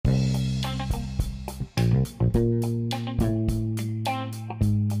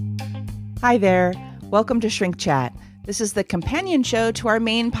Hi there. Welcome to Shrink Chat. This is the companion show to our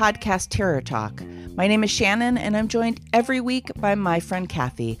main podcast, Terror Talk. My name is Shannon, and I'm joined every week by my friend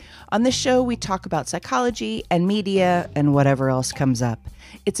Kathy. On this show, we talk about psychology and media and whatever else comes up.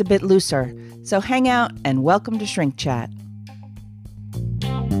 It's a bit looser, so hang out and welcome to Shrink Chat.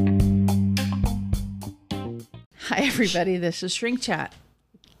 Hi, everybody. This is Shrink Chat.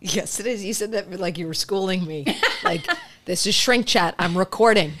 Yes, it is. You said that like you were schooling me. Like, this is Shrink Chat. I'm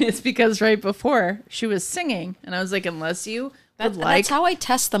recording. It's because right before she was singing, and I was like, unless you would like... That's how I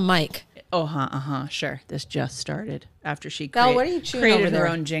test the mic. Sure. This just started after she Val, what are you chewing created over there? her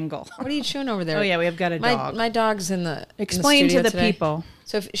own jingle. What are you chewing over there? Oh, yeah, we've got a dog. My dog's in the Explain in the to the today. people.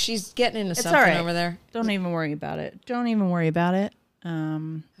 So if she's getting into It's something all right. over there. Don't even worry about it.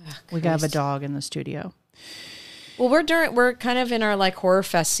 We have a dog in the studio. Well, we're kind of in our like horror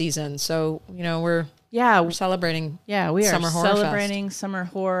fest season, so you know we're celebrating. Yeah, we are summer horror celebrating summer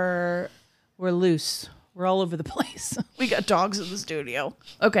horror. We're loose. We're all over the place. We got dogs in the studio.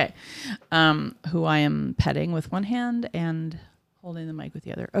 Okay, who I am petting with one hand and holding the mic with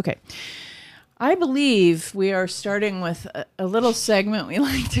the other. Okay, I believe we are starting with a little segment we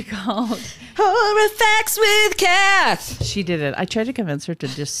like to call Horror Facts with Kath. She did it. I tried to convince her to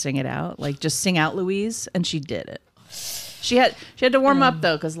just sing it out, like just sing out Louise, and she did it. She had to warm up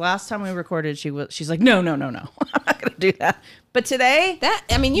though, because last time we recorded, she's like, no, I'm not gonna do that. But today,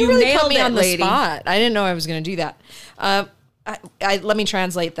 you really put me nailed on it, the lady. spot. I didn't know I was going to do that. Let me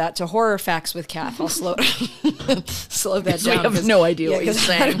translate that to Horror Facts with Kath. I'll slow that down. We have no idea what you're 'cause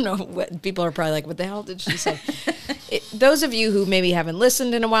saying. I don't know what people are probably like. What the hell did she say? Those of you who maybe haven't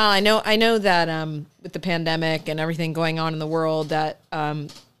listened in a while, I know that with the pandemic and everything going on in the world, that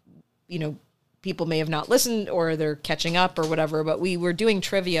people may have not listened or they're catching up or whatever. But we were doing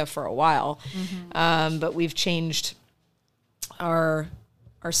trivia for a while, but we've changed our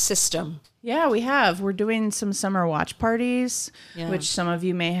system. Yeah, we have. We're doing some summer watch parties, Yeah. which some of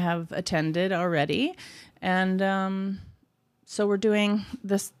you may have attended already. And so we're doing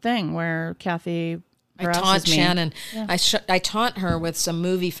this thing where Kathy I taunt harasses me. Shannon. Yeah. I taunt her with some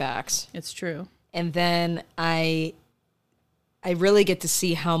movie facts, It's true. and then I really get to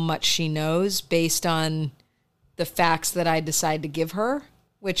see how much she knows based on the facts that I decide to give her,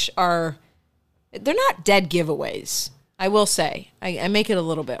 which they're not dead giveaways. I will say, I make it a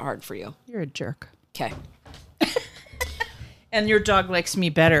little bit hard for you. You're a jerk. Okay. And your dog likes me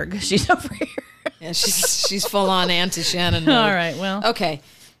better because she's over here. Yeah, she's full on anti Shannon. All right, well. Okay.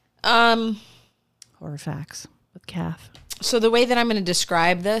 Horror facts with Kath. So the way that I'm going to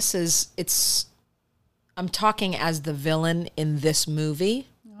describe this is I'm talking as the villain in this movie,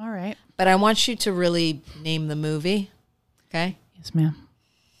 All right. but I want you to really name the movie. Okay? Yes, ma'am.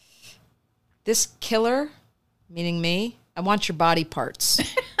 This killer, meaning me, I want your body parts.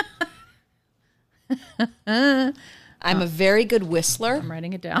 I'm a very good whistler. I'm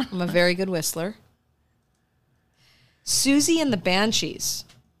writing it down. I'm a very good whistler. Susie and the Banshees,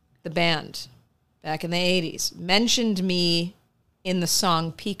 the band, back in the 80s, mentioned me in the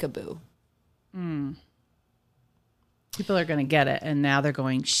song Peekaboo. People are going to get it, and now they're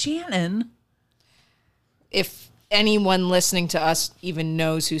going, Shannon. If anyone listening to us even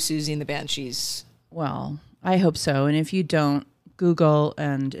knows who Susie and the Banshees. Well, I hope so. And if you don't, Google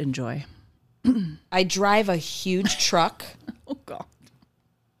and enjoy. I drive a huge truck. Oh, God.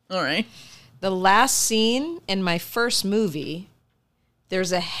 All right. The last scene in my first movie,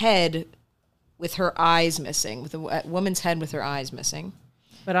 there's a head with her eyes missing, with a woman's head with her eyes missing.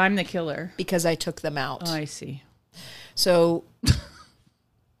 But I'm the killer. Because I took them out. Oh, I see. So,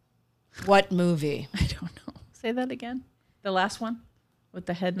 what movie? I don't know. Say that again. The last one with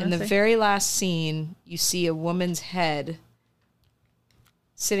the head In missing? the very last scene, you see a woman's head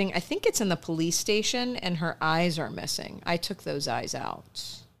sitting, I think it's in the police station, and her eyes are missing. I took those eyes out.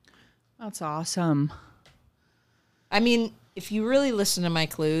 That's awesome. I mean, if you really listen to my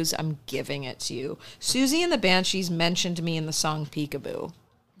clues, I'm giving it to you. Susie and the Banshees mentioned me in the song Peekaboo.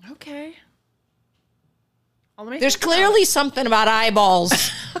 Okay. There's clearly something about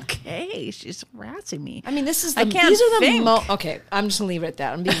eyeballs. Okay, she's harassing me. I mean, this is I the can't these are the think. okay, I'm just gonna leave it at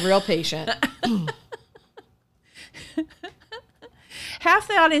that. I'm being real patient. Half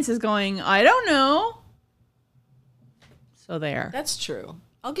the audience is going, I don't know. So there. That's true.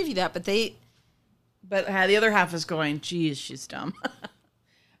 I'll give you that, but the other half is going, geez, she's dumb.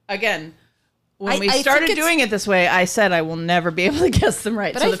 Again, when we started doing it this way, I said I will never be able to guess them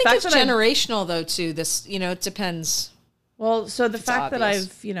right. But so I the think fact it's that generational, though, too. This, it depends. Well, so the fact that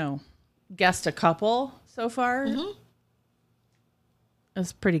obvious. I've, guessed a couple so far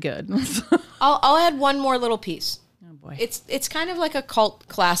is pretty good. I'll add one more little piece. Oh boy. It's kind of like a cult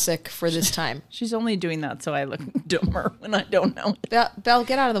classic for this time. She's only doing that so I look dumber when I don't know it. Belle,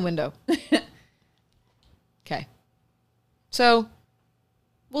 get out of the window. Okay. So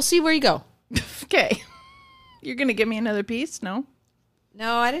we'll see where you go. Okay. You're going to give me another piece? No?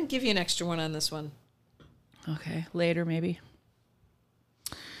 No, I didn't give you an extra one on this one. Okay. Later, maybe.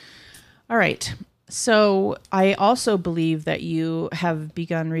 All right. So I also believe that you have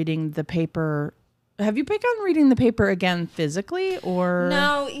begun reading the paper. Have you begun reading the paper again physically or?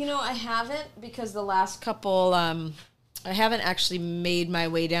 No, I haven't because the last couple, I haven't actually made my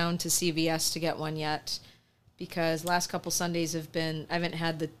way down to CVS to get one yet because last couple Sundays I haven't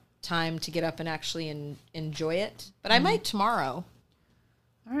had the time to get up and actually enjoy it. But I might tomorrow.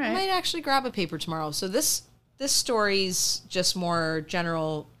 All right. I might actually grab a paper tomorrow. So this story's just more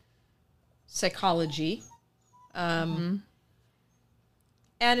general psychology. And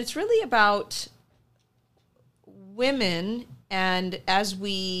it's really about women and as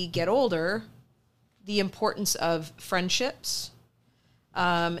we get older, the importance of friendships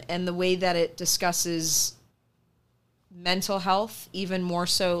and the way that it discusses mental health, even more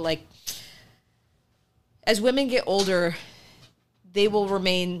so like as women get older, they will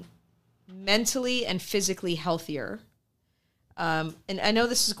remain mentally and physically healthier. And I know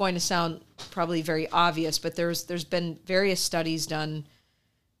this is going to sound probably very obvious, but there's been various studies done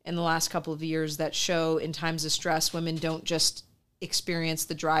in the last couple of years that show in times of stress, women don't just experience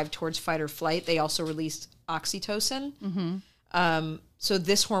the drive towards fight or flight. They also release oxytocin. Mm-hmm. So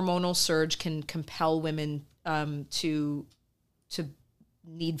this hormonal surge can compel women to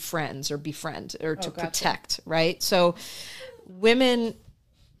need friends or befriend or to protect, right? So women,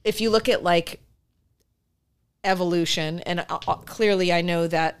 if you look at like evolution, and clearly I know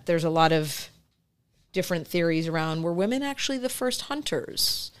that there's a lot of different theories around were women actually the first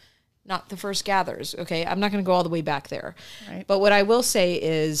hunters, not the first gatherers. Okay, I'm not going to go all the way back there. Right. But what I will say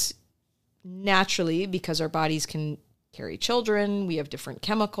is naturally, because our bodies can carry children, we have different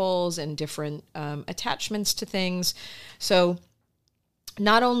chemicals and different attachments to things. So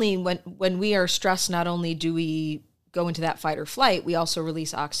not only when we are stressed, not only do we go into that fight or flight, we also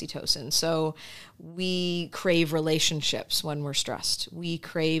release oxytocin. So we crave relationships when we're stressed. We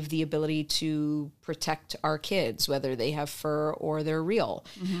crave the ability to protect our kids, whether they have fur or they're real.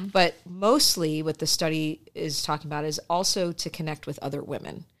 Mm-hmm. But mostly what the study is talking about is also to connect with other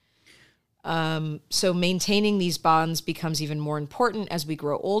women. So maintaining these bonds becomes even more important as we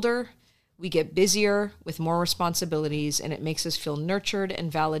grow older. We get busier with more responsibilities, and it makes us feel nurtured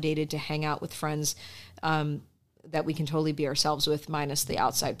and validated to hang out with friends that we can totally be ourselves with, minus the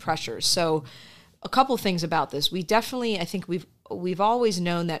outside pressures. So a couple things about this. We definitely, I think we've always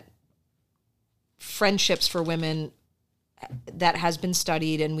known that friendships for women, that has been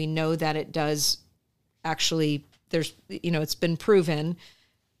studied, and we know that it does actually, it's been proven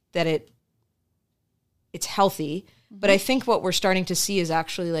that it's healthy. Mm-hmm. But I think what we're starting to see is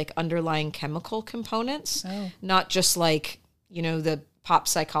actually like underlying chemical components, not just like, the pop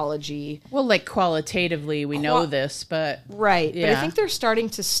psychology. Well, like qualitatively, we know this, but... Right. Yeah. But I think they're starting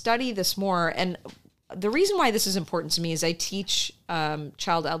to study this more. And the reason why this is important to me is I teach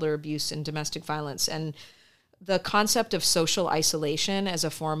child elder abuse and domestic violence. And the concept of social isolation as a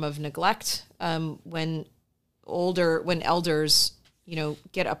form of neglect, when elders,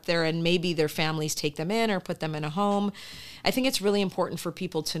 get up there and maybe their families take them in or put them in a home. I think it's really important for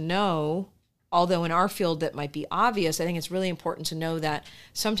people to know, although in our field that might be obvious, I think it's really important to know that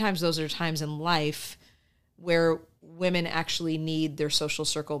sometimes those are times in life where women actually need their social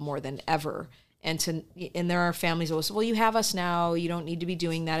circle more than ever. And there are families that will say, well, you have us now, you don't need to be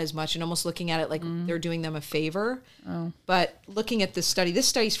doing that as much, and almost looking at it like they're doing them a favor. Oh. But looking at this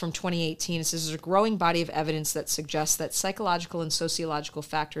study's from 2018. It says there's a growing body of evidence that suggests that psychological and sociological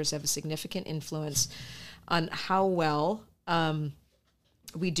factors have a significant influence on how well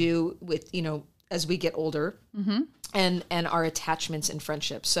we do with, as we get older, mm-hmm. and our attachments and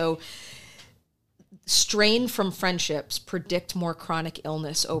friendships. So strain from friendships predict more chronic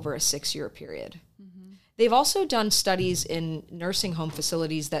illness over a 6-year period. Mm-hmm. They've also done studies in nursing home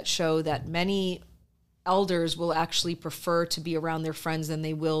facilities that show that many elders will actually prefer to be around their friends than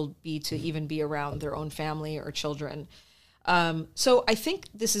they will be to even be around their own family or children. So I think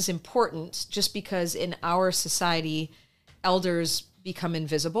this is important just because in our society, elders become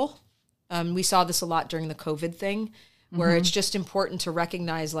invisible. We saw this a lot during the COVID thing, where mm-hmm. it's just important to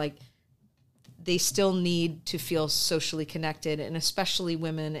recognize like they still need to feel socially connected, and especially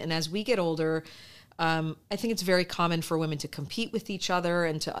women. And as we get older, I think it's very common for women to compete with each other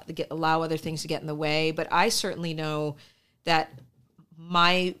and to allow other things to get in the way. But I certainly know that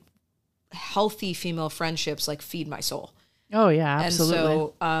my healthy female friendships like feed my soul. Oh yeah,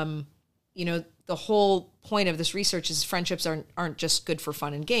 absolutely. And so, the whole point of this research is friendships aren't just good for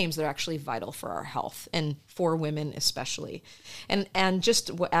fun and games. They're actually vital for our health and for women especially. And just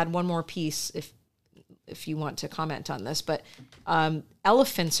to add one more piece, if you want to comment on this, but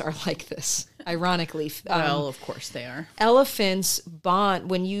elephants are like this, ironically. Well, of course they are. Elephants bond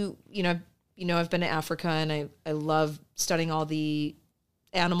when I've been to Africa and I love studying all the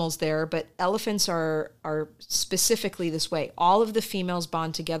animals there, but elephants are specifically this way. All of the females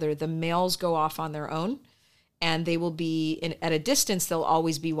bond together. The males go off on their own, and they will be at a distance. They'll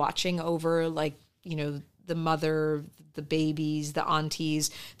always be watching over, like, the mother, the babies, the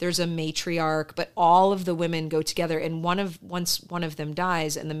aunties. There's a matriarch, but all of the women go together. And once one of them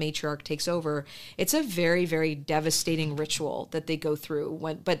dies and the matriarch takes over, it's a very, very devastating ritual that they go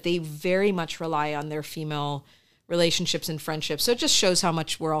through. But they very much rely on their female relationships and friendships. So it just shows how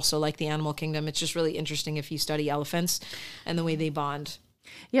much we're also like the animal kingdom. It's just really interesting if you study elephants and the way they bond.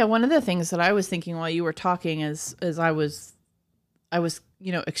 Yeah, one of the things that I was thinking while you were talking is I was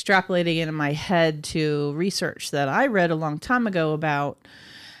extrapolating in my head to research that I read a long time ago about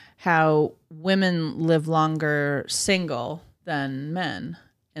how women live longer single than men.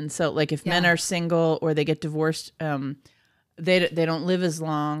 And so, like, if men are single or they get divorced, they don't live as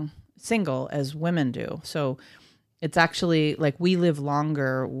long single as women do. So it's actually like we live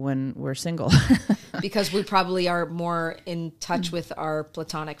longer when we're single. Because we probably are more in touch with our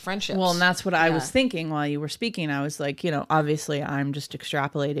platonic friendships. Well, and that's what I was thinking while you were speaking. I was like, obviously I'm just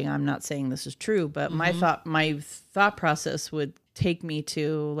extrapolating. I'm not saying this is true, but my thought process would take me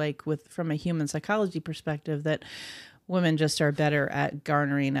to, like, from a human psychology perspective, that women just are better at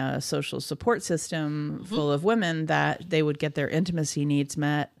garnering a social support system full of women, that they would get their intimacy needs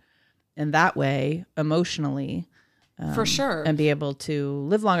met in that way emotionally. For sure. And be able to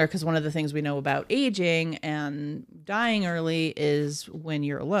live longer. Because one of the things we know about aging and dying early is when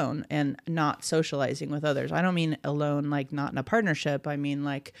you're alone and not socializing with others. I don't mean alone, like not in a partnership. I mean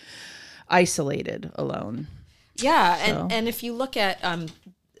like isolated alone. Yeah. So. And if you look at,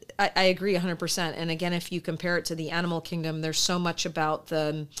 I agree 100%. And again, if you compare it to the animal kingdom, there's so much about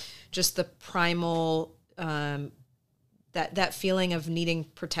the primal, that feeling of needing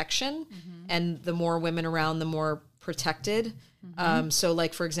protection. And the more women around, the more protected. So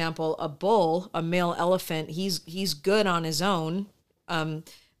like, for example, a male elephant, he's good on his own.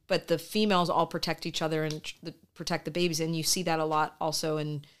 But the females all protect each other and protect the babies. And you see that a lot also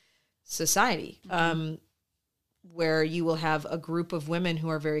in society, where you will have a group of women who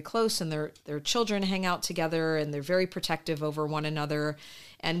are very close and their children hang out together and they're very protective over one another.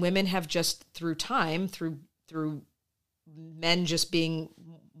 And women have just through time, through men just being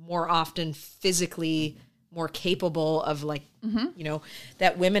more often physically more capable of, like,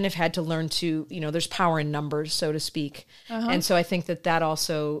 that women have had to learn to, there's power in numbers, so to speak. And so I think that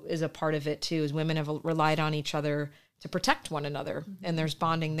also is a part of it too, is women have relied on each other to protect one another, and there's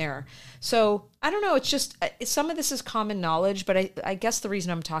bonding there. So I don't know, it's just, some of this is common knowledge, but I guess the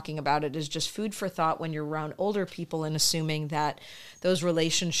reason I'm talking about it is just food for thought when you're around older people and assuming that those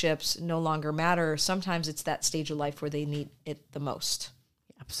relationships no longer matter. Sometimes it's that stage of life where they need it the most.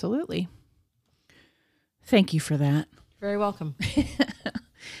 Absolutely. Thank you for that. You're very welcome.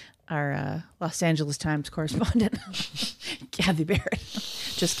 Our Los Angeles Times correspondent, Kathy Barrett.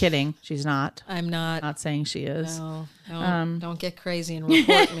 Just kidding. She's not. I'm not. Not saying she is. No, don't get crazy and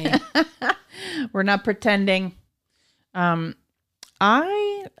report me. We're not pretending.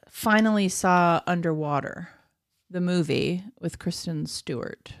 I finally saw Underwater, the movie with Kristen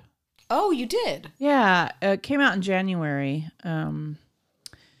Stewart. Oh, you did? Yeah. It came out in January.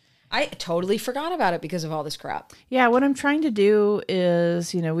 I totally forgot about it because of all this crap. Yeah, what I'm trying to do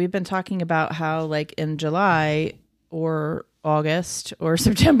is, we've been talking about how, like, in July or August or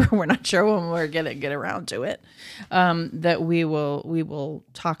September, we're not sure when we're gonna get around to it, that we will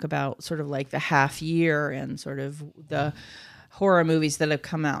talk about sort of like the half year and sort of the horror movies that have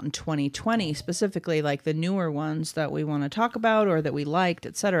come out in 2020, specifically like the newer ones that we want to talk about or that we liked,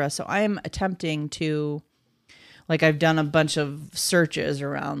 etc. So I am attempting to, like, I've done a bunch of searches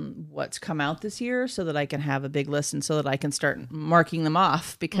around what's come out this year so that I can have a big list and so that I can start marking them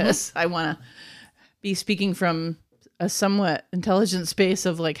off, because I want to be speaking from a somewhat intelligent space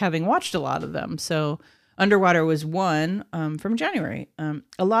of, like, having watched a lot of them. So Underwater was one from January.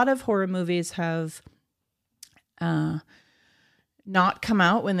 A lot of horror movies have not come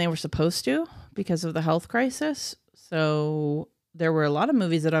out when they were supposed to because of the health crisis. So there were a lot of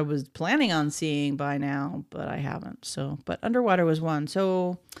movies that I was planning on seeing by now, but I haven't. So, but Underwater was one.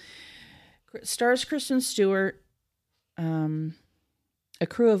 So stars Kristen Stewart. A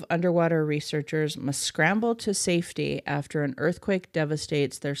crew of underwater researchers must scramble to safety after an earthquake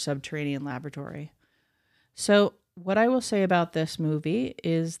devastates their subterranean laboratory. So, what I will say about this movie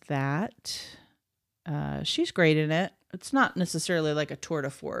is that she's great in it. It's not necessarily like a tour de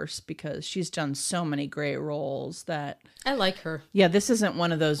force because she's done so many great roles that I like her. Yeah, this isn't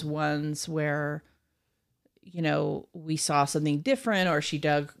one of those ones where, you know, we saw something different or she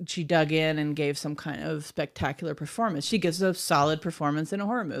dug in and gave some kind of spectacular performance. She gives a solid performance in a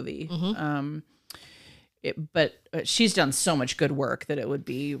horror movie. But she's done so much good work that it would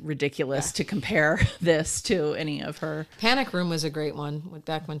be ridiculous to compare this to any of her. Panic Room was a great one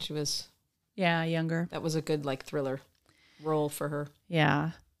back when she was younger. That was a good like thriller role for her.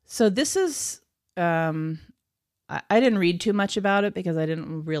 Yeah. So this is I didn't read too much about it because I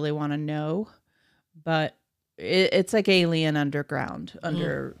didn't really want to know, but it's like Alien underground,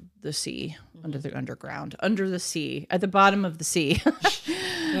 under the sea, under the underground, under the sea, at the bottom of the sea.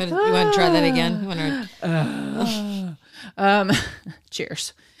 You want to try that again?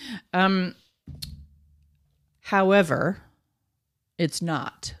 Cheers. However, it's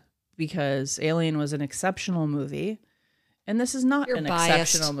not, because Alien was an exceptional movie, and this is not an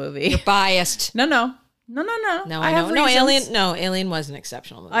exceptional movie. You're biased. No. No, I know. No, Alien was an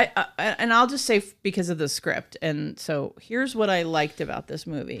exceptional movie. And I'll just say because of the script. And so here's what I liked about this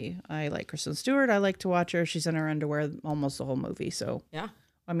movie. I like Kristen Stewart. I like to watch her. She's in her underwear almost the whole movie. So yeah.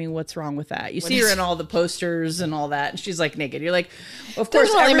 I mean, what's wrong with that? You see her in all the posters and all that, and she's like naked. You're like, well, of course,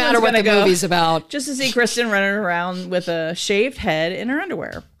 doesn't really matter what the movie's about. Just to see Kristen running around with a shaved head in her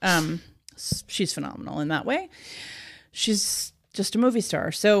underwear. She's phenomenal in that way. She's just a movie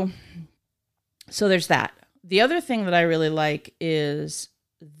star. So there's that. The other thing that I really like is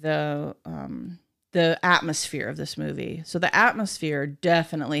the atmosphere of this movie. So the atmosphere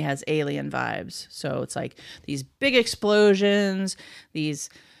definitely has Alien vibes. So it's like these big explosions, these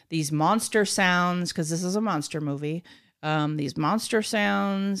monster sounds, because this is a monster movie. These monster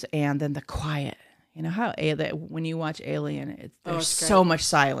sounds, and then the quiet. You know how when you watch Alien, there's so much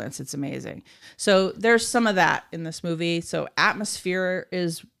silence. It's amazing. So there's some of that in this movie. So atmosphere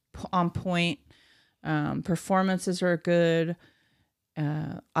is on point. Performances are good.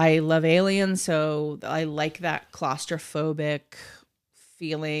 I love Alien, so I like that claustrophobic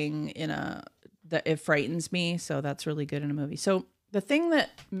feeling that it frightens me. So that's really good in a movie. So the thing that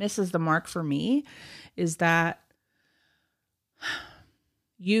misses the mark for me is that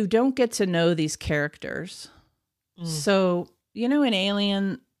you don't get to know these characters. So, you know, in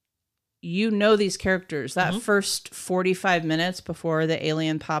Alien, you know these characters. That first 45 minutes before the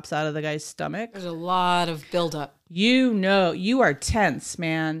alien pops out of the guy's stomach, there's a lot of buildup. You know, you are tense,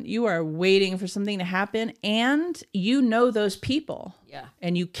 man. You are waiting for something to happen, and you know those people. Yeah.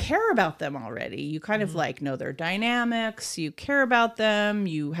 And you care about them already. You kind of like know their dynamics. You care about them.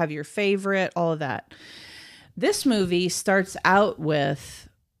 You have your favorite, all of that. This movie starts out with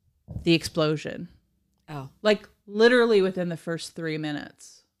the explosion. Oh. Like literally within the first 3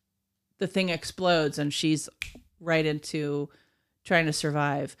 minutes. The thing explodes and she's right into trying to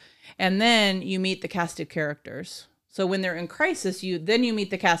survive. And then you meet the cast of characters. So when they're in crisis, you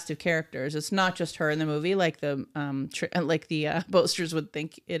meet the cast of characters. It's not just her in the movie like the posters would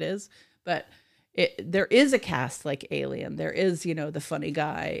think it is, but there is a cast like Alien. There is, you know, the funny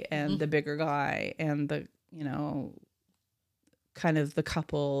guy and the bigger guy and the, you know, kind of the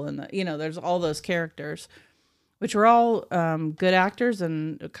couple and the, you know, there's all those characters, which were all good actors,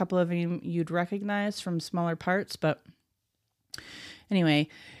 and a couple of them you'd recognize from smaller parts. But anyway,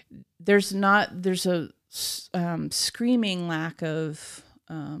 there's a screaming lack of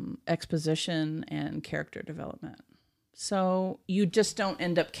exposition and character development. So you just don't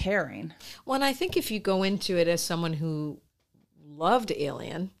end up caring. Well, and I think if you go into it as someone who loved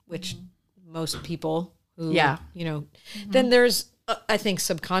Alien, which most people who, you know, then there's, I think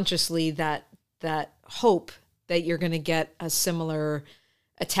subconsciously that hope that you're going to get a similar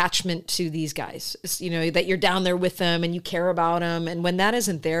attachment to these guys, you know, that you're down there with them and you care about them. And when that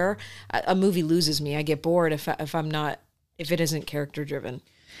isn't there, a movie loses me. I get bored if it isn't character driven.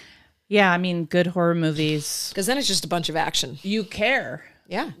 Yeah. I mean, good horror movies, because then it's just a bunch of action. You care.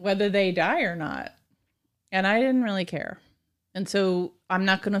 Yeah. Whether they die or not. And I didn't really care. And so I'm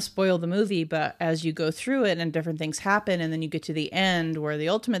not going to spoil the movie, but as you go through it and different things happen, and then you get to the end where the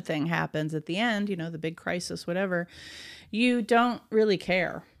ultimate thing happens at the end, you know, the big crisis, whatever, you don't really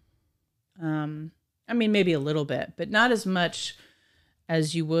care. I mean, maybe a little bit, but not as much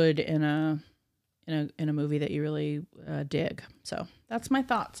as you would in a movie that you really dig. So that's my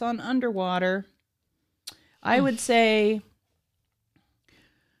thoughts on Underwater. I would say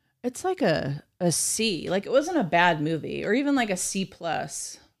It's like a C. Like it wasn't a bad movie, or even like a C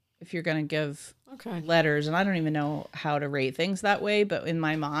plus if you're gonna give letters. And I don't even know how to rate things that way, but in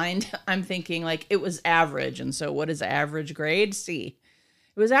my mind, I'm thinking like it was average. And so, what is average grade? C.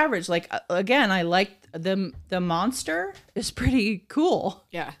 It was average. Like again, I liked the monster is pretty cool.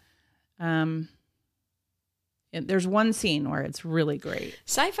 Yeah. There's one scene where it's really great.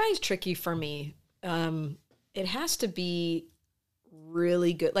 Sci-fi is tricky for me. It has to be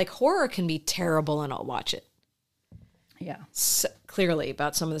really good. Like horror can be terrible and I'll watch it. Yeah. So, clearly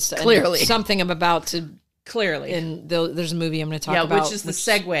about some of the stuff. Clearly. Something I'm about to. Clearly. And there's a movie I'm going to talk about. Which is the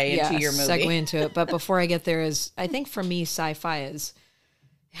segue into your movie. Segue into it. But before I get there I think for me, sci-fi it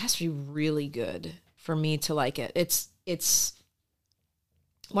has to be really good for me to like it. It's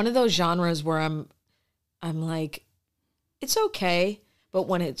one of those genres where I'm like, it's okay, but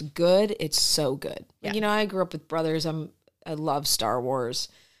when it's good, it's so good. Yeah. You know, I grew up with brothers. I love Star Wars.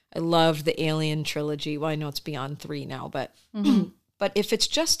 I loved the Alien trilogy. Well, I know it's beyond 3 now, but but if it's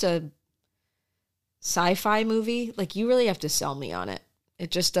just a sci-fi movie, like you really have to sell me on it.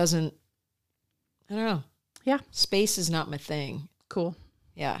 It just doesn't. I don't know. Yeah, space is not my thing. Cool.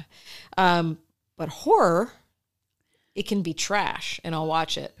 Yeah, but horror, it can be trash, and I'll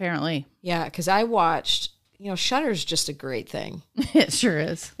watch it. Apparently, yeah, because I watched. Shudder's just a great thing. It sure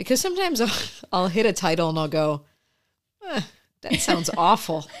is. Because sometimes I'll hit a title and I'll go, that sounds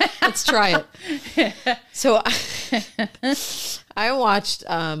awful. Let's try it. So I watched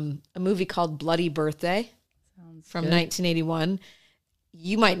a movie called Bloody Birthday from 1981.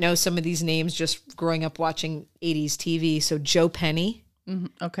 You might know some of these names just growing up watching 80s TV. So Joe Penny.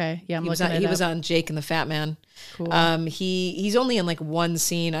 Mm-hmm. Okay. Yeah, he was on Jake and the Fat Man. Cool. He's only in like one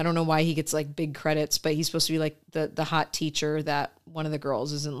scene. I don't know why he gets like big credits, but he's supposed to be like the hot teacher that one of the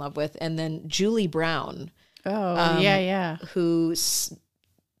girls is in love with. And then Julie Brown. Oh, yeah. Who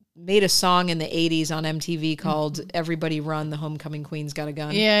made a song in the 80s on MTV called Everybody Run, the Homecoming Queen's Got a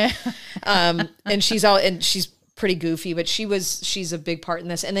Gun. Yeah. And she's pretty goofy, but she's a big part in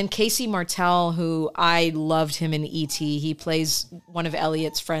this. And then Casey Martell, who I loved him in E.T. He plays one of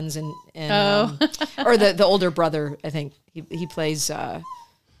Elliot's friends or the older brother, I think. He plays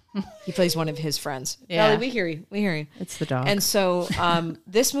one of his friends. Yeah. Ellie, we hear you. It's the dog. And so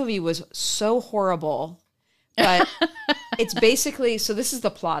this movie was so horrible, but it's basically, so this is the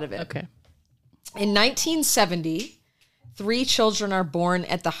plot of it. Okay. In 1970, 3 children are born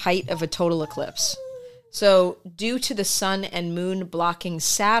at the height of a total eclipse. So due to the sun and moon blocking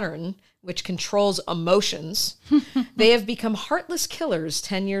Saturn, which controls emotions, they have become heartless killers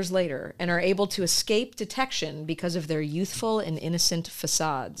 10 years later and are able to escape detection because of their youthful and innocent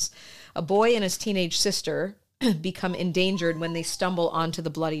facades. A boy and his teenage sister become endangered when they stumble onto the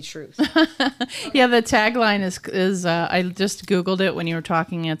bloody truth. Yeah, the tagline is I just Googled it when you were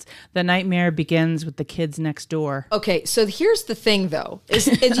talking. It's "The nightmare begins with the kids next door." Okay, so here's the thing, though. Is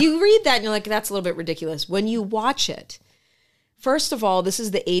you read that and you're like, that's a little bit ridiculous. When you watch it, first of all, this is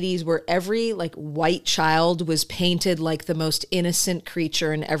the 80s where every like white child was painted like the most innocent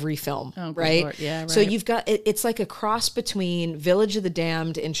creature in every film, right? Lord. Yeah, right. So you've got, it's like a cross between Village of the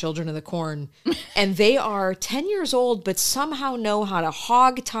Damned and Children of the Corn. And they are 10 years old, but somehow know how to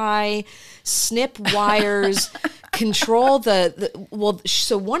hog tie, snip wires, control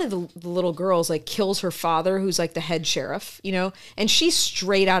so one of the little girls like kills her father, who's like the head sheriff, and she's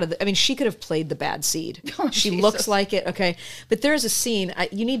straight out of she could have played the bad seed. She Jesus. Looks like it. Okay. But there's a scene,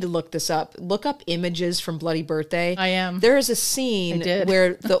 you need to look this up. Look up images from Bloody Birthday. I am. There is a scene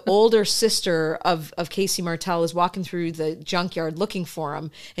where the older sister of Casey Martell is walking through the junkyard looking for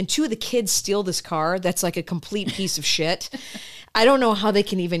him, and 2 of the kids steal this car that's like a complete piece of shit. I don't know how they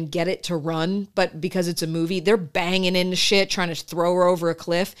can even get it to run, but because it's a movie, they're banging into shit, trying to throw her over a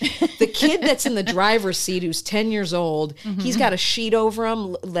cliff. The kid that's in the driver's seat, who's 10 years old, he's got a sheet over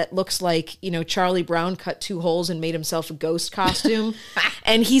him that looks like, Charlie Brown cut 2 holes and made himself a ghost costume.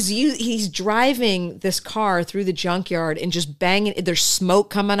 And he's driving this car through the junkyard and just banging. There's smoke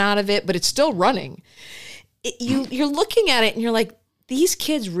coming out of it, but it's still running. You're looking at it and you're like, these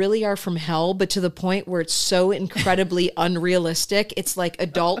kids really are from hell, but to the point where it's so incredibly unrealistic. It's like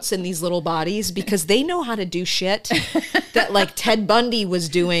adults in these little bodies, because they know how to do shit that like Ted Bundy was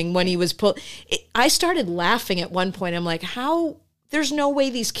doing when he was I started laughing at one point. I'm like, there's no way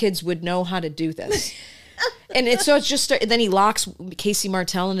these kids would know how to do this. And it's just, then he locks Casey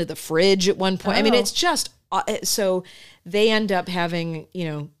Martell into the fridge at one point. Oh. It's just, so they end up having,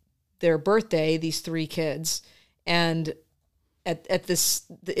 their birthday, these 3 kids, and at this,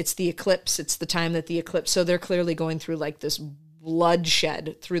 it's the eclipse. It's the time that the eclipse. So they're clearly going through like this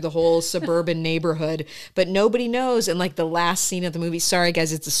bloodshed through the whole suburban neighborhood, but nobody knows. And like the last scene of the movie, sorry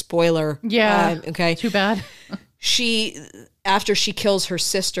guys, it's a spoiler. Yeah. Okay. Too bad. After she kills her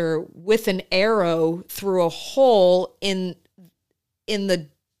sister with an arrow through a hole in the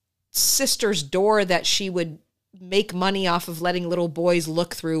sister's door that she would make money off of letting little boys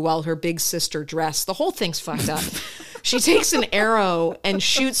look through while her big sister dressed. The whole thing's fucked up. She takes an arrow and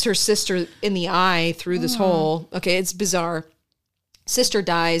shoots her sister in the eye through this hole. Okay, it's bizarre. Sister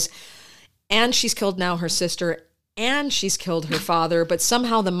dies, and she's killed now her sister, and she's killed her father, but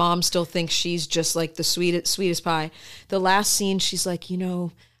somehow the mom still thinks she's just like the sweetest pie. The last scene, she's like,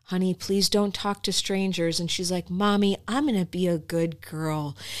 honey, please don't talk to strangers. And she's like, Mommy, I'm going to be a good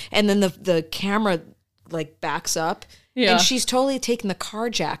girl. And then the camera like backs up. Yeah. And she's totally taken the car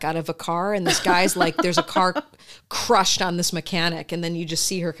jack out of a car. And this guy's like, there's a car crushed on this mechanic. And then you just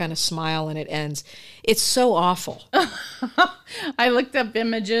see her kind of smile and it ends. It's so awful. I looked up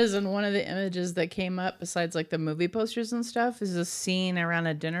images, and one of the images that came up, besides like the movie posters and stuff, is a scene around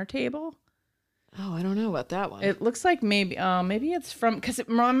a dinner table. Oh, I don't know about that one. It looks like maybe it's from, because it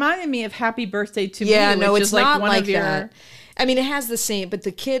reminded me of Happy Birthday to Me. Yeah, no, it's like not one like of your, that. I mean, it has the same, but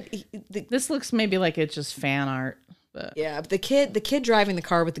the kid. This looks maybe like it's just fan art. But. Yeah, but the kid driving the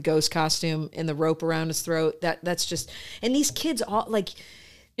car with the ghost costume and the rope around his throat. That's just, and these kids all like.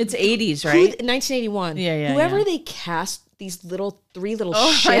 It's 80s, right? 1981. Yeah. Whoever they cast, these three little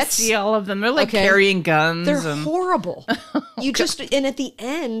shits. I see all of them. They're like carrying guns. They're horrible. And at the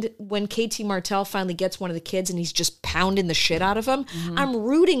end, when KT Martell finally gets one of the kids and he's just pounding the shit out of him, I'm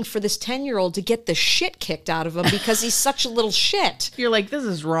rooting for this 10-year-old to get the shit kicked out of him because he's such a little shit. You're like, this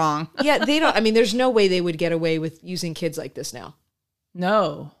is wrong. Yeah, they don't. I mean, there's no way they would get away with using kids like this now.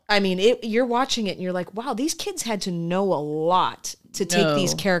 No. I mean, you're watching it and you're like, wow, these kids had to know a lot to take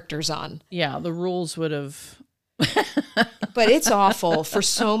these characters on. Yeah, the rules would have. But it's awful for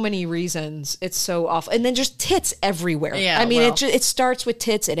so many reasons. It's so awful. And then just tits everywhere. Yeah, I mean, it starts with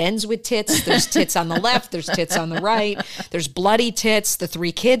tits. It ends with tits. There's tits on the left. There's tits on the right. There's bloody tits. The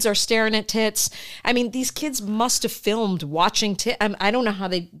three kids are staring at tits. I mean, these kids must have filmed watching tits. I don't know how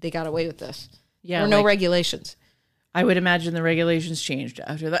they got away with this. Yeah, there were no regulations. I would imagine the regulations changed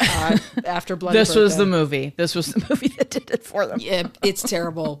after that. After Bloody This Birthday. was the movie. This was the movie that did it for them. Yeah, it's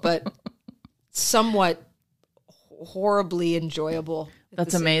terrible, but somewhat horribly enjoyable.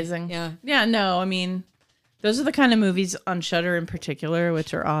 That's amazing. Yeah. Yeah, no, I mean, those are the kind of movies on Shudder in particular,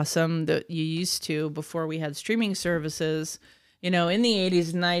 which are awesome, that you used to before we had streaming services, in the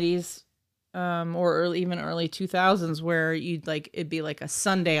 80s and 90s, or even early 2000s, where it'd be like a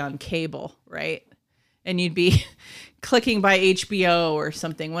Sunday on cable, right? And you'd be clicking by HBO or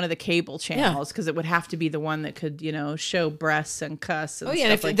something, one of the cable channels, because it would have to be the one that could, show breasts and cuss. And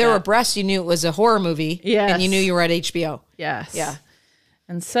and if there were breasts, you knew it was a horror movie. Yes. And you knew you were at HBO. Yes. Yeah.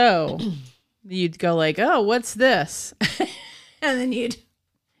 And so you'd go like, oh, what's this? And then you'd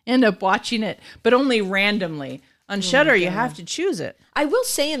end up watching it, but only randomly. On Shudder, you have to choose it. I will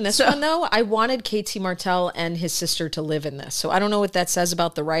say in this one, though, I wanted KT Martell and his sister to live in this. So I don't know what that says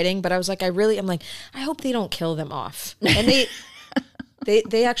about the writing, but I was like, I'm like, I hope they don't kill them off. And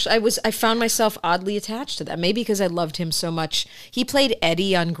they actually, I found myself oddly attached to them. Maybe because I loved him so much. He played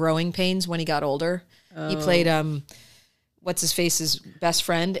Eddie on Growing Pains when he got older. Oh. He played, what's his face's best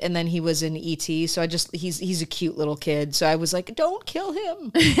friend, and then he was in E.T. So he's a cute little kid. So I was like, don't kill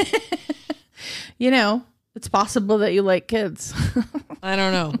him. It's possible that you like kids. I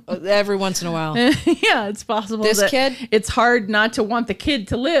don't know. Every once in a while. Yeah, it's possible. This kid? It's hard not to want the kid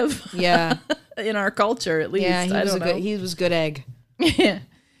to live. Yeah. In our culture, at least. Yeah, he was a good egg. Yeah.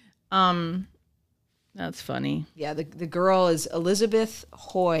 That's funny. Yeah, the girl is Elizabeth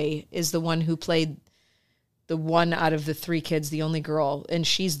Hoy is the one who played the one out of the three kids, the only girl, and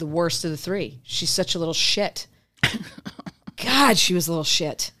she's the worst of the three. She's such a little shit. God, she was a little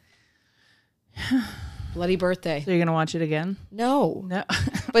shit. Bloody Birthday. So you're gonna watch it again? No.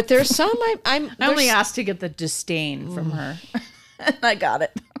 But there's some I only asked to get the disdain from her. I got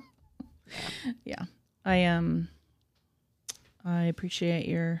it. Yeah. I appreciate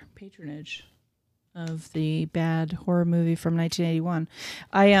your patronage of the bad horror movie from 1981.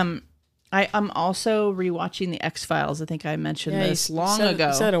 I'm also rewatching the X-Files. I think I mentioned this long ago.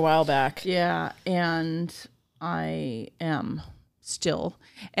 You said a while back. Yeah, and I am still.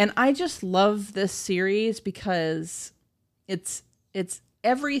 And I just love this series because it's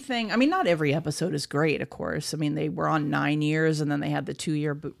everything. I mean, not every episode is great, of course. I mean, they were on 9 years and then they had the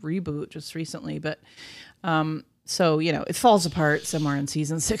 2-year reboot just recently. But so, it falls apart somewhere in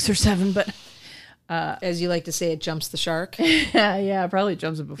season 6 or 7. But As you like to say, it jumps the shark. Yeah, probably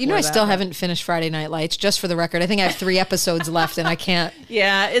jumps it before. You know, I still haven't finished Friday Night Lights, just for the record. I think I have 3 episodes left and I can't.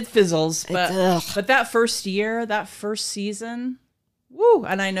 Yeah, it fizzles. But that first season, woo.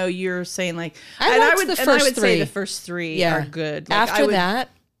 And I know you're saying like, I would say the first 3 are good. Like, After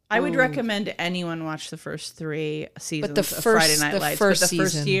that, I would recommend anyone watch the first 3 seasons of Friday Night Lights. But the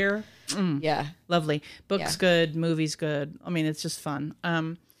first year, yeah, lovely. Book's good, movie's good. I mean, it's just fun.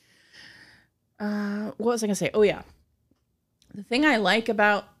 What was I gonna say? Oh yeah, the thing I like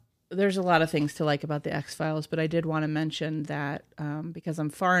about there's a lot of things to like about the X-Files, but I did want to mention that because I'm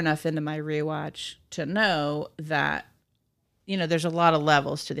far enough into my rewatch to know that there's a lot of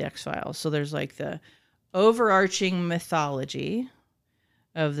levels to the X-Files. So there's like the overarching mythology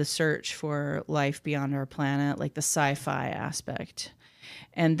of the search for life beyond our planet, like the sci-fi aspect.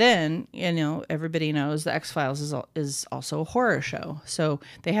 And then, everybody knows the X-Files is also a horror show. So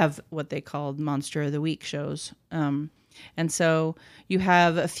they have what they called Monster of the Week shows. And so you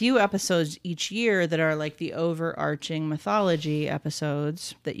have a few episodes each year that are like the overarching mythology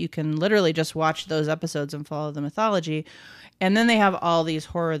episodes that you can literally just watch those episodes and follow the mythology. And then they have all these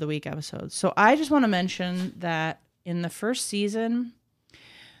Horror of the Week episodes. So I just want to mention that in the first season,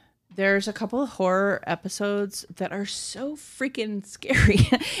 there's a couple of horror episodes that are so freaking scary.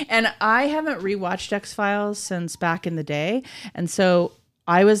 And I haven't rewatched X-Files since back in the day. And so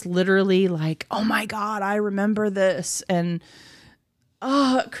I was literally like, oh my God, I remember this. And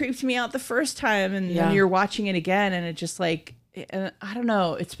it creeped me out the first time. And then you're watching it again and it just like, I don't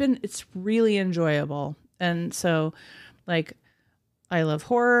know, it's really enjoyable. And so like, I love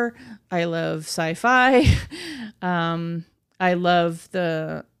horror. I love sci-fi. I love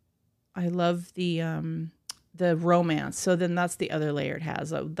the romance. So then that's the other layer it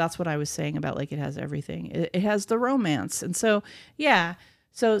has. That's what I was saying about like it has everything. It has the romance. And so, yeah.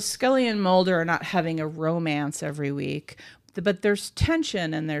 So Scully and Mulder are not having a romance every week, but there's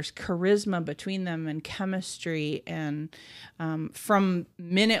tension and there's charisma between them and chemistry and from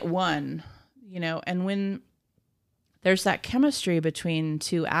minute one, and when there's that chemistry between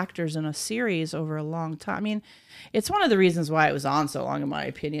 2 actors in a series over a long time. I mean, it's one of the reasons why it was on so long, in my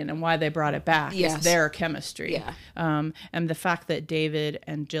opinion, and why they brought it back. Yes. Is their chemistry. Yeah. And the fact that David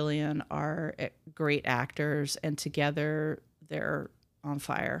and Gillian are great actors, and together they're on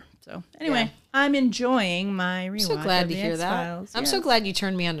fire. So anyway, I'm enjoying my rewatch. I'm so glad to hear that. I'm so glad you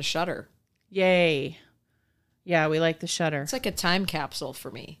turned me on to Shudder. Yay. Yeah, we like the Shudder. It's like a time capsule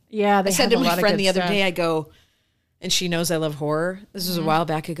for me. Yeah, I said to my friend the other day, I go, and she knows I love horror. This was a while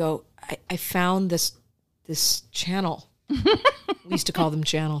back ago. I found this channel. We used to call them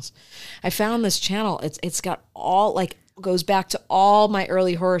channels. I found this channel. It's got all like goes back to all my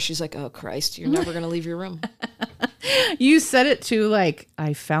early horror. She's like, oh Christ, you're never gonna leave your room. You said it too, like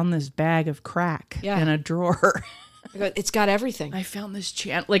I found this bag of crack in a drawer. I go, it's got everything. I found this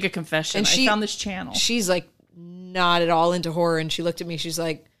channel, like a confession. And I found this channel. She's like not at all into horror, and she looked at me. She's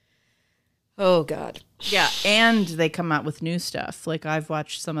like, oh God. Yeah, and they come out with new stuff. Like I've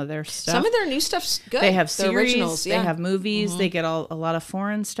watched some of their stuff. Some of their new stuff's good. They have series, originals, they have movies, they get a lot of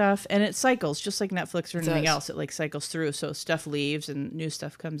foreign stuff, and it cycles just like Netflix or anything else. It like cycles through, so stuff leaves and new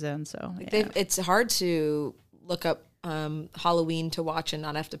stuff comes in. So it's hard to look up Halloween to watch and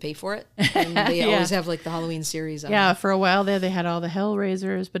not have to pay for it. And they always have like the Halloween series on. Yeah, for a while there they had all the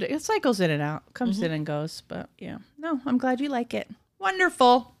Hellraisers, but it cycles in and out, comes in and goes. But yeah, no, I'm glad you like it.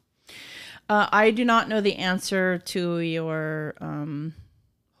 Wonderful. I do not know the answer to your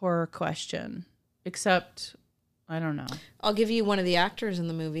horror question, except I don't know. I'll give you one of the actors in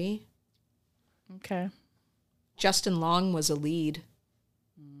the movie. Okay. Justin Long was a lead.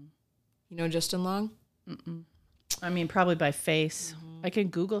 You know Justin Long? Mm-mm. I mean, probably by face. I can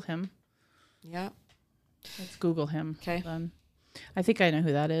Google him. Yeah. Let's Google him. Okay. I think I know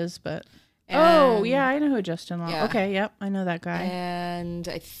who that is, but... yeah, I know who Justin Long. Yeah. Okay, yep, I know that guy. And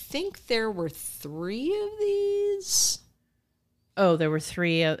I think there were 3 of these. Oh, there were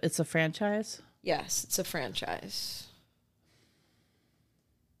 3. It's a franchise? Yes, it's a franchise.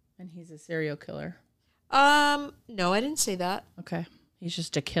 And he's a serial killer. No, I didn't say that. Okay. He's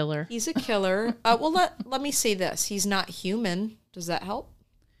just a killer. He's a killer. Well, let me say this. He's not human. Does that help?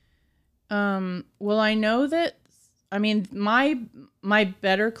 Well, I know that, I mean, my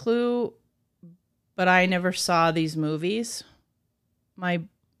better clue, but I never saw these movies.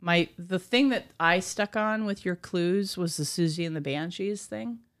 The thing that I stuck on with your clues was the Susie and the Banshees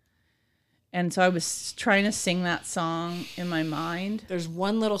thing. And so I was trying to sing that song in my mind. There's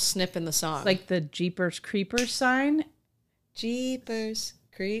one little snip in the song. It's like the Jeepers Creepers sign. Jeepers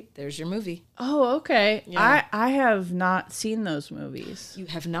Creep. There's your movie. Oh, okay. Yeah. I have not seen those movies. You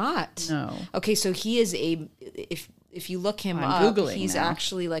have not? No. Okay, so he is if you look him I'm up, Googling he's now.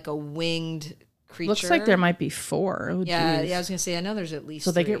 actually like a winged creature. Looks like there might be 4. Oh, Yeah, geez. yeah, I was going to say, I know there's at least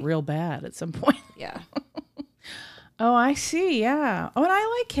So they 3. get real bad at some point. Yeah. Oh, I see. Yeah. Oh, and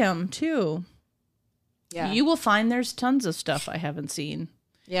I like him too. Yeah. You will find there's tons of stuff I haven't seen.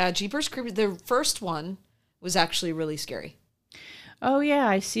 Yeah, Jeepers Creepers. The first one was actually really scary. Oh, yeah.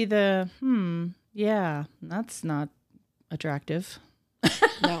 I see the, yeah. That's not attractive.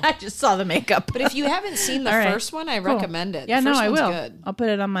 No. I just saw the makeup. But if you haven't seen the All right. first one, I Cool. recommend it. Yeah, The no, first I one's will. Good. I'll put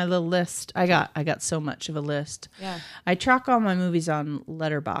it on my little list. I got so much of a list. Yeah. I track all my movies on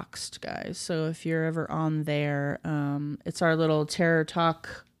Letterboxd, guys. So if you're ever on there, it's our little Terror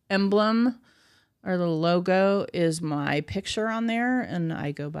Talk emblem. Our little logo is my picture on there, and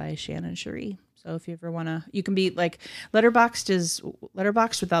I go by Shannon Cherie. So if you ever want to, you can be like, Letterboxd is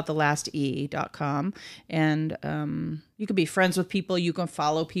Letterboxd without the last e.com. And you can be friends with people. You can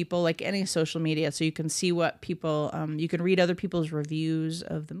follow people, like any social media. So you can see what people, you can read other people's reviews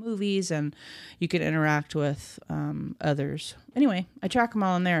of the movies, and you can interact with others. Anyway, I track them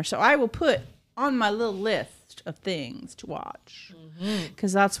all in there. So I will put on my little list of things to watch,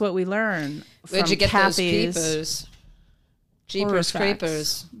 because that's what we learn from Where'd you get Kathy's those peepers? Jeepers Horror facts.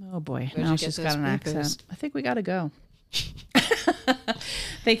 Creepers. Oh boy, Where'd now you she's get got those an peepers? accent. I think we got to go.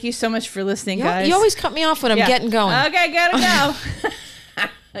 Thank you so much for listening, You, guys. you always cut me off when I'm Yeah. getting going. Okay, gotta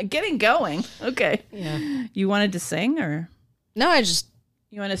go. Getting going. Okay. Yeah. You wanted to sing, or No, I just,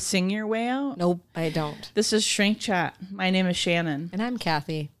 you want to sing your way out? nope, I don't. This is Shrink Chat. My name is Shannon. And I'm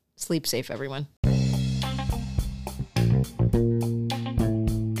Kathy. Sleep safe, everyone.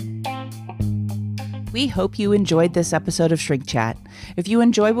 We hope you enjoyed this episode of Shrink Chat. If you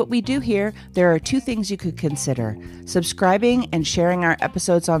enjoy what we do here, there are 2 things you could consider: subscribing and sharing our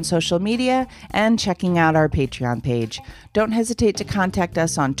episodes on social media, and checking out our Patreon page. Don't hesitate to contact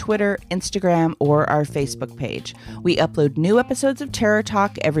us on Twitter, Instagram, or our Facebook page. We upload new episodes of Terror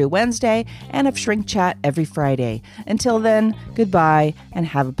Talk every Wednesday and of Shrink Chat every Friday. Until then, goodbye and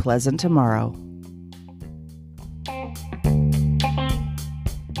have a pleasant tomorrow.